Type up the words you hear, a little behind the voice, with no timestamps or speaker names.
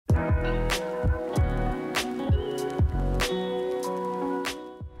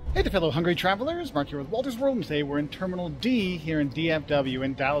Hey fellow hungry travelers, Mark here with Wolters World, and today we're in Terminal D here in DFW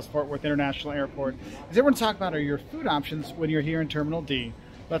in Dallas-Fort Worth International Airport. As everyone talk about are your food options when you're here in Terminal D.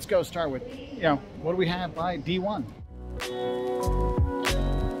 Let's go start with, what do we have by D1?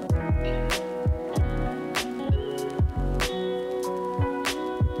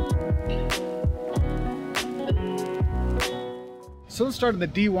 So let's start in the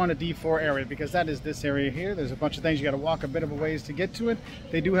D1 to D4 area, because that is this area here. There's a bunch of things. You got to walk a bit of a ways to get to it.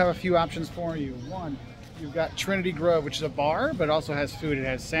 They do have a few options for you. One, you've got Trinity Grove, which is a bar, but it also has food. It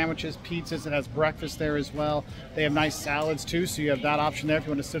has sandwiches, pizzas, it has breakfast there as well. They have nice salads too, so you have that option there. If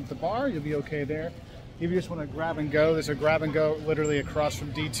you want to sit at the bar, you'll be okay there. If you just want to grab and go, there's a grab and go literally across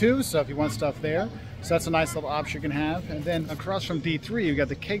from D2, so if you want stuff there. So that's a nice little option you can have. And then across from D3, you've got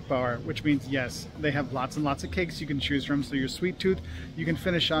the cake bar, which means, yes, they have lots and lots of cakes you can choose from. So your sweet tooth, you can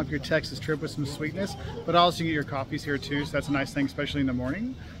finish off your Texas trip with some sweetness, but also you get your coffees here too, so that's a nice thing, especially in the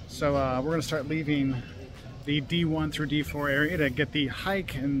morning. So we're going to start leaving the D1 through D4 area to get the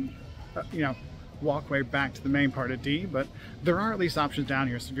hike and, walkway back to the main part of D, but there are at least options down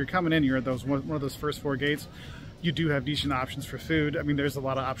here. So if you're coming in, you're at one of those first four gates, you do have decent options for food. I mean, there's a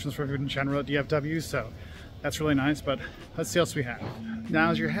lot of options for food in general at DFW, so that's really nice, but let's see what else we have. Now,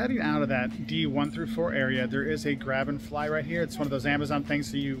 as you're heading out of that D1 through 4 area, there is a grab and fly right here. It's one of those Amazon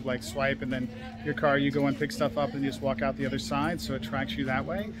things, so you like swipe and then your car, you go and pick stuff up and you just walk out the other side, so it tracks you that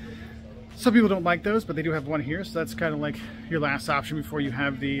way. Some people don't like those, but they do have one here, so that's kind of like your last option before you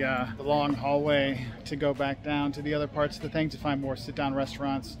have the long hallway to go back down to the other parts of the thing to find more sit-down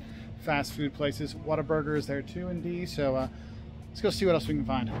restaurants, fast food places. Whataburger is there too in D, so let's go see what else we can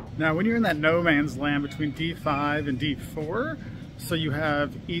find. Now, when you're in that no man's land between D5 and D4, so you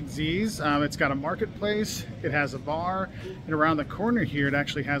have Eat Z's. It's got a marketplace, it has a bar, and around the corner here it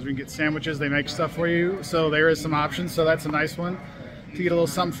actually has, we can get sandwiches, they make stuff for you, so there is some options, so that's a nice one to get a little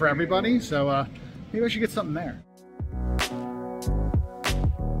something for everybody. So maybe I should get something there.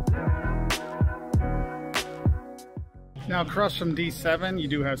 Now across from D7, you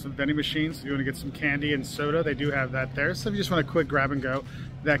do have some vending machines. If you want to get some candy and soda, they do have that there. So if you just want a quick grab and go,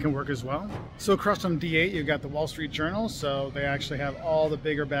 that can work as well. So across from D8, you've got the Wall Street Journal. So they actually have all the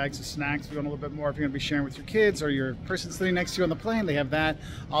bigger bags of snacks. If you want a little bit more, if you're going to be sharing with your kids or your person sitting next to you on the plane, they have that.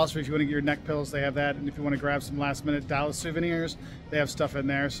 Also, if you want to get your neck pillows, they have that. And if you want to grab some last minute Dallas souvenirs, they have stuff in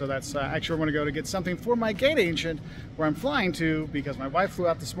there. So that's actually, I want to go to get something for my gate agent where I'm flying to, because my wife flew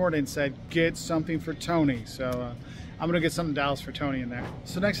out this morning and said, get something for Tony. So I'm gonna get something Dallas for Tony in there.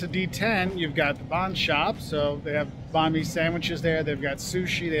 So next to D10, you've got the Bond Shop. So they have banh mi sandwiches there. They've got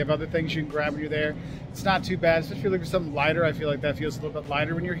sushi. They have other things you can grab when you're there. It's not too bad, especially if you're looking for something lighter. I feel like that feels a little bit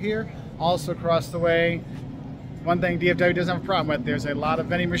lighter when you're here. Also across the way, one thing DFW doesn't have a problem with, there's a lot of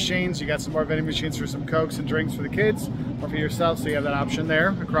vending machines. You got some more vending machines for some Cokes and drinks for the kids or for yourself, so you have that option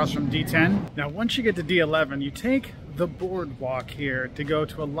there across from D10. Now, once you get to D11, you take the boardwalk here to go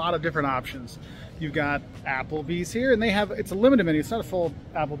to a lot of different options. You've got Applebee's here, and they have, it's a limited menu. It's not a full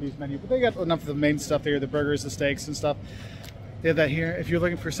Applebee's menu, but they got enough of the main stuff there, the burgers, the steaks and stuff. They have that here. If you're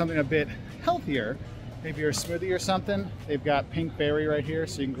looking for something a bit healthier, maybe a smoothie or something, they've got Pink Berry right here,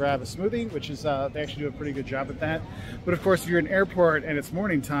 so you can grab a smoothie, which is, they actually do a pretty good job at that. But of course, if you're in an airport and it's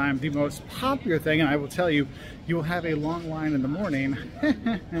morning time, the most popular thing, and I will tell you, you will have a long line in the morning,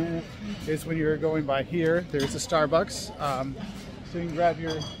 is when you're going by here. There's a Starbucks. So you can grab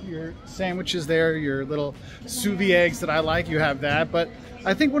your sandwiches there, your little sous vide eggs that I like, you have that. But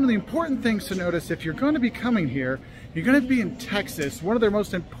I think one of the important things to notice if you're going to be coming here, you're going to be in Texas, one of their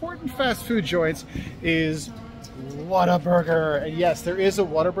most important fast food joints is Whataburger. And yes, there is a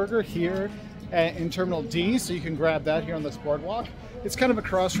Whataburger here in Terminal D, so you can grab that here on this boardwalk. It's kind of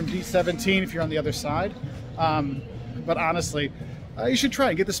across from D17 if you're on the other side. But honestly, you should try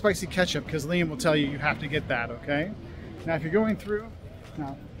and get the spicy ketchup, because Liam will tell you you have to get that, okay? Now, if you're going through,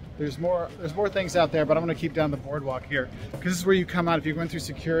 now there's more things out there, but I'm going to keep down the boardwalk here, because this is where you come out. If you're going through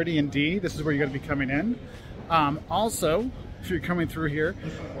security in D, this is where you're going to be coming in. Also, if you're coming through here,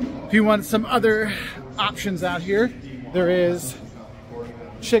 if you want some other options out here, there is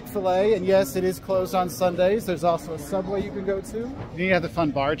Chick-fil-A, and yes, it is closed on Sundays. There's also a Subway you can go to. Then you have the fun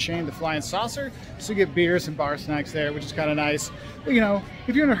bar chain, the Flying Saucer, so you get beers and bar snacks there, which is kind of nice. But,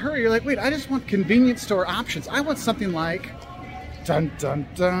 if you're in a hurry, you're like, wait, I just want convenience store options. I want something like, dun dun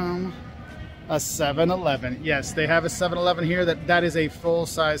dun, a 7-Eleven. Yes, they have a 7-Eleven here. That is a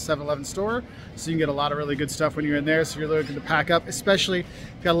full-size 7-Eleven store, so you can get a lot of really good stuff when you're in there. So you're looking to pack up, especially if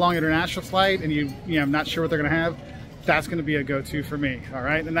you got a long international flight and you're not sure what they're going to have. That's going to be a go-to for me, all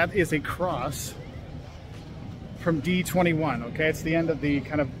right? And that is across from D21, okay? It's the end of the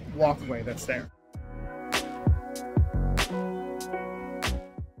kind of walkway that's there.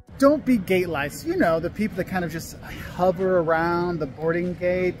 Don't be gate lice. You know, the people that kind of just hover around the boarding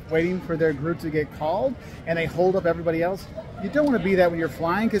gate waiting for their group to get called, and they hold up everybody else. You don't want to be that when you're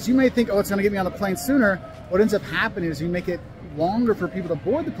flying, because you may think, oh, it's going to get me on the plane sooner. What ends up happening is you make it longer for people to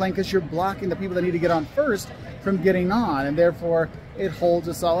board the plane because you're blocking the people that need to get on first from getting on, and therefore it holds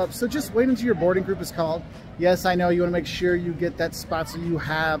us all up. So just wait until your boarding group is called. Yes, I know you want to make sure you get that spot so you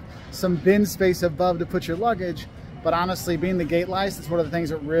have some bin space above to put your luggage. But honestly, being the gate lice, it's one of the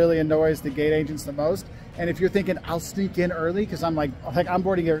things that really annoys the gate agents the most. And if you're thinking, I'll sneak in early, because I'm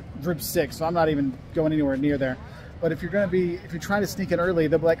boarding at group 6, so I'm not even going anywhere near there. But if you're trying to sneak in early,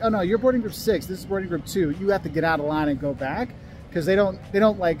 they'll be like, oh no, you're boarding group 6, this is boarding group 2. You have to get out of line and go back, because they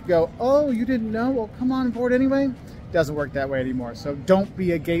don't like go, oh, you didn't know? Well, come on board anyway. It doesn't work that way anymore. So don't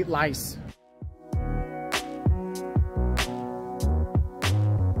be a gate lice.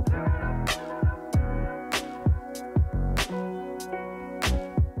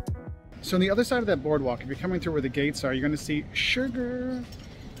 So on the other side of that boardwalk, if you're coming through where the gates are, you're going to see sugar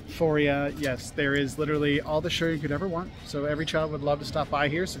for you. Yes, there is literally all the sugar you could ever want. So every child would love to stop by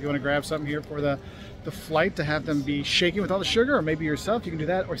here. So if you want to grab something here for the flight to have them be shaking with all the sugar, or maybe yourself, you can do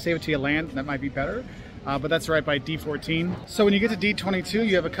that, or save it till you land. That might be better. But that's right by D14. So when you get to D22,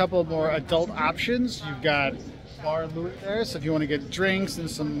 you have a couple more adult options. You've got bar loot there. So if you want to get drinks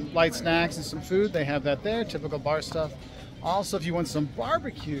and some light snacks and some food, they have that there. Typical bar stuff. Also, if you want some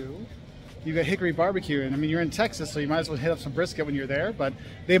barbecue, you've got Hickory Barbecue, and I mean, you're in Texas, so you might as well hit up some brisket when you're there, but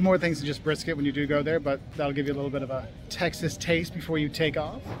they have more things than just brisket when you do go there, but that'll give you a little bit of a Texas taste before you take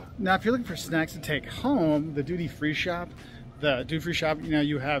off. Now, if you're looking for snacks to take home, the duty-free shop, you know,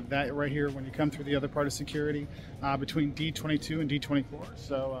 you have that right here when you come through the other part of security between D22 and D24.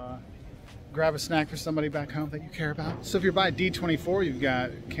 So grab a snack for somebody back home that you care about. So if you're by D24, you've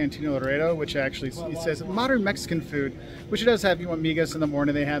got Cantina Laredo, which actually it says modern Mexican food, which it does have. You want migas in the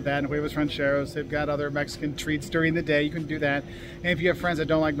morning, they have that, and huevos rancheros. They've got other Mexican treats during the day. You can do that. And if you have friends that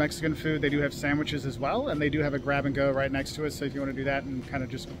don't like Mexican food, they do have sandwiches as well, and they do have a grab and go right next to it. So if you want to do that and kind of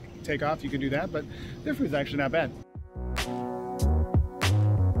just take off, you can do that, but their food's actually not bad.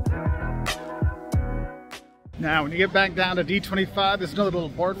 Now, when you get back down to D25, there's another little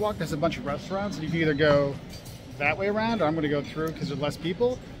boardwalk. There's a bunch of restaurants, and you can either go that way around, or I'm going to go through because there's less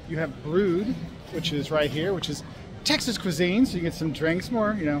people. You have Brood, which is right here, which is Texas cuisine, so you get some drinks,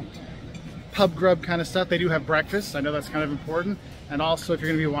 more, you know, pub grub kind of stuff. They do have breakfast. I know that's kind of important. And also, if you're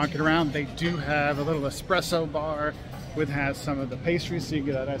going to be walking around, they do have a little espresso bar has some of the pastries, so you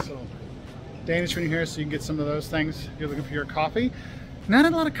can get a nice little Danish drink here, so you can get some of those things if you're looking for your coffee. Not a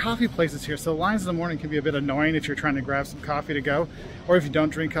lot of coffee places here, so the lines in the morning can be a bit annoying if you're trying to grab some coffee to go, or if you don't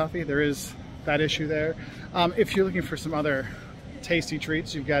drink coffee, there is that issue there. If you're looking for some other tasty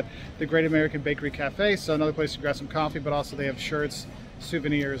treats, you've got the Great American Bakery Cafe, so another place to grab some coffee, but also they have shirts,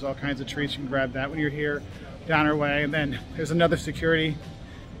 souvenirs, all kinds of treats. You can grab that when you're here down our way. And then there's another security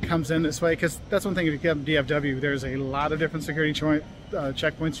comes in this way, because that's one thing. If you get DFW, there's a lot of different security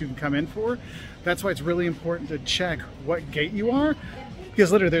checkpoints you can come in for. That's why it's really important to check what gate you are,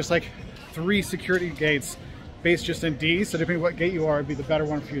 because literally there's like 3 security gates based just in D, so depending on what gate you are, it'd be the better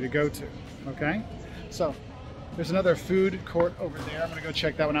one for you to go to, okay? So there's another food court over there. I'm gonna go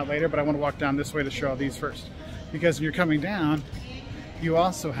check that one out later, but I wanna walk down this way to show all these first, because when you're coming down, you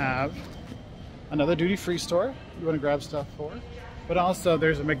also have another duty-free store you wanna grab stuff for, but also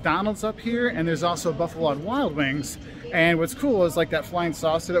there's a McDonald's up here, and there's also Buffalo Wild Wings. And what's cool is like that flying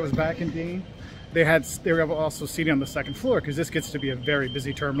saucer that was back in D, they were also seating on the 2nd floor, because this gets to be a very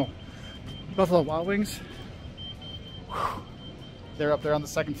busy terminal. Buffalo Wild Wings, whew, they're up there on the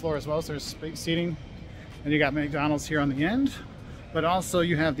 2nd floor as well, so there's seating. And you got McDonald's here on the end, but also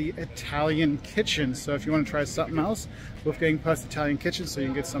you have the Italian kitchen. So if you want to try something else, Wolfgang Putt's Italian kitchen, so you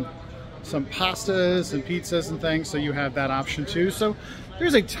can get some pastas and pizzas and things, so you have that option too. So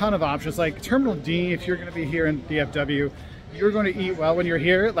there's a ton of options. Like Terminal D, if you're going to be here in DFW, you're going to eat well when you're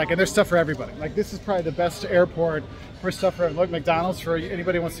here, like, and there's stuff for everybody. Like, this is probably the best airport for stuff for, look, McDonald's for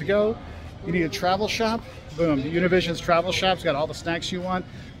anybody who wants to go. You need a travel shop, boom, Univision's travel shop's got all the snacks you want,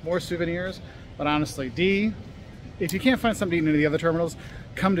 more souvenirs. But honestly, D, if you can't find something to eat in any of the other terminals,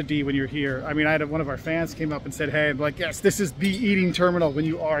 come to D when you're here. I mean, I had one of our fans came up and said, hey, I'm like, yes, this is the eating terminal when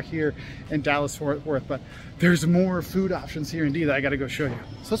you are here in Dallas-Fort Worth, but there's more food options here in D that I got to go show you.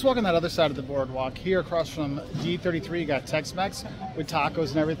 So let's walk on that other side of the boardwalk. Here across from D33, you got Tex-Mex with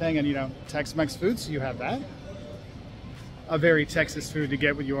tacos and everything, and you know, Tex-Mex food, so you have that. A very Texas food to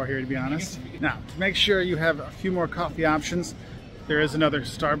get when you are here, to be honest. Now, to make sure you have a few more coffee options, There is another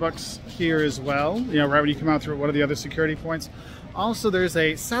Starbucks here as well, you know, right when you come out through one of the other security points. Also, there's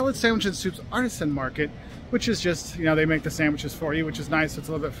a salad, sandwich, and soups artisan market, which is just, you know, they make the sandwiches for you, which is nice. It's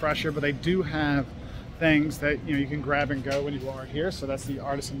a little bit fresher, but they do have things that, you know, you can grab and go when you are here. So that's the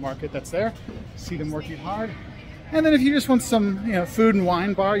artisan market that's there. See them working hard. And then if you just want some, you know, food and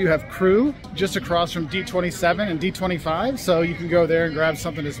wine bar, you have Crew just across from D27 and D25. So you can go there and grab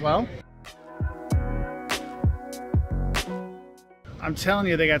something as well. I'm telling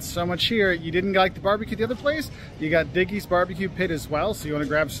you, they got so much here. You didn't like the barbecue at the other place? You got Dickey's Barbecue Pit as well, so you want to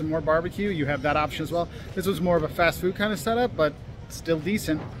grab some more barbecue, you have that option as well. This was more of a fast food kind of setup, but still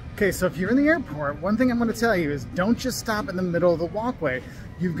decent. Okay, so if you're in the airport, one thing I'm going to tell you is don't just stop in the middle of the walkway.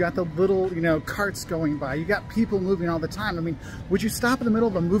 You've got the little, you know, carts going by. You got people moving all the time. I mean, would you stop in the middle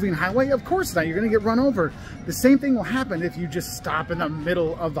of a moving highway? Of course not. You're going to get run over. The same thing will happen if you just stop in the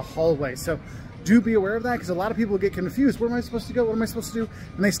middle of the hallway. So do be aware of that, because a lot of people get confused. Where am I supposed to go? What am I supposed to do?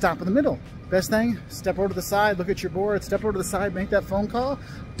 And they stop in the middle. Best thing, step over to the side, look at your board, step over to the side, make that phone call.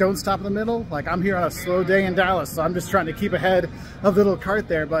 Don't stop in the middle. Like, I'm here on a slow day in Dallas, so I'm just trying to keep ahead of the little cart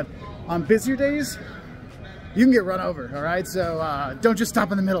there. But on busier days, you can get run over, all right? So don't just stop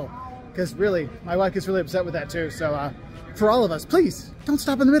in the middle, because really, my wife gets really upset with that too. So for all of us, please, don't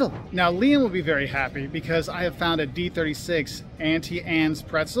stop in the middle. Now, Liam will be very happy because I have found a D36 Auntie Anne's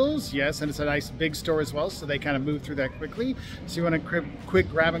Pretzels. Yes, and it's a nice big store as well, so they kind of move through that quickly. So you want a quick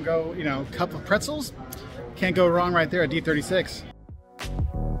grab and go, you know, cup of pretzels? Can't go wrong right there at D36.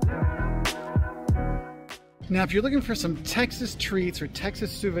 Now, if you're looking for some Texas treats or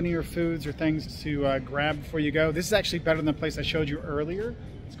Texas souvenir foods or things to grab before you go, this is actually better than the place I showed you earlier.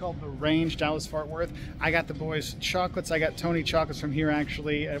 It's called The Range, Dallas Fort Worth. I got the boys chocolates. I got Tony chocolates from here,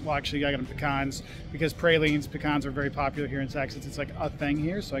 actually. Well, actually, I got them pecans, because pralines, pecans are very popular here in Texas. It's like a thing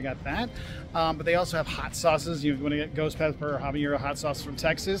here, so I got that. But they also have hot sauces. You want to get ghost pepper or habanero hot sauce from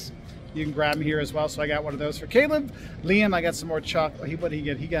Texas, you can grab them here as well. So I got one of those for Caleb. Liam, I got some more chocolate. What did he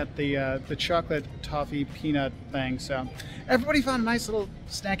get? He got the chocolate toffee peanut thing. So everybody found a nice little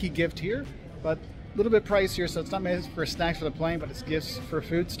snacky gift here, but a little bit pricier, so it's not made for snacks for the plane, but it's gifts for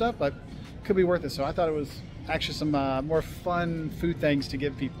food stuff, but could be worth it. So I thought it was actually some more fun food things to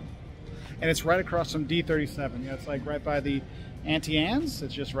give people. And it's right across from D37. Yeah, it's like right by the Auntie Anne's.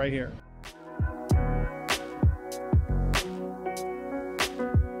 It's just right here.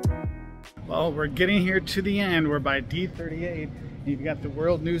 Well, we're getting here to the end. We're by D38. You've got the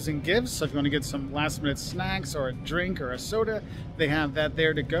World News and Gifts, so if you want to get some last minute snacks or a drink or a soda, they have that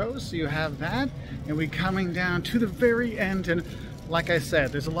there to go. So you have that, and we're coming down to the very end. And like I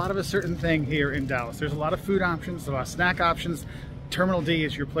said, there's a lot of a certain thing here in Dallas. There's a lot of food options, a lot of snack options. Terminal D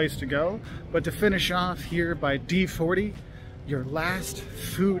is your place to go. But to finish off here by D40, your last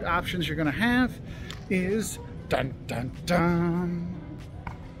food options you're gonna have is dun dun dun.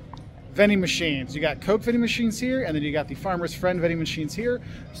 Vending machines. You got Coke vending machines here, and then you got the Farmer's Friend vending machines here.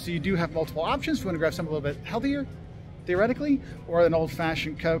 So you do have multiple options. If you want to grab something a little bit healthier, theoretically, or an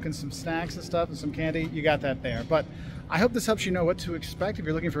old-fashioned Coke and some snacks and stuff and some candy, you got that there. But I hope this helps you know what to expect if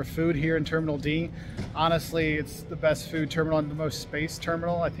you're looking for food here in Terminal D. Honestly, it's the best food terminal and the most space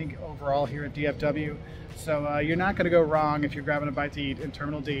terminal, I think, overall here at DFW. So you're not going to go wrong if you're grabbing a bite to eat in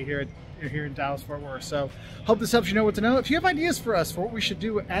Terminal D here in Dallas Fort Worth. So hope this helps you know what to know. If you have ideas for us for what we should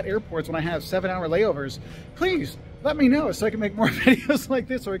do at airports when I have 7-hour layovers, please let me know so I can make more videos like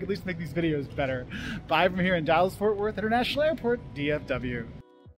this, or I can at least make these videos better. Bye from here in Dallas Fort Worth International Airport, DFW.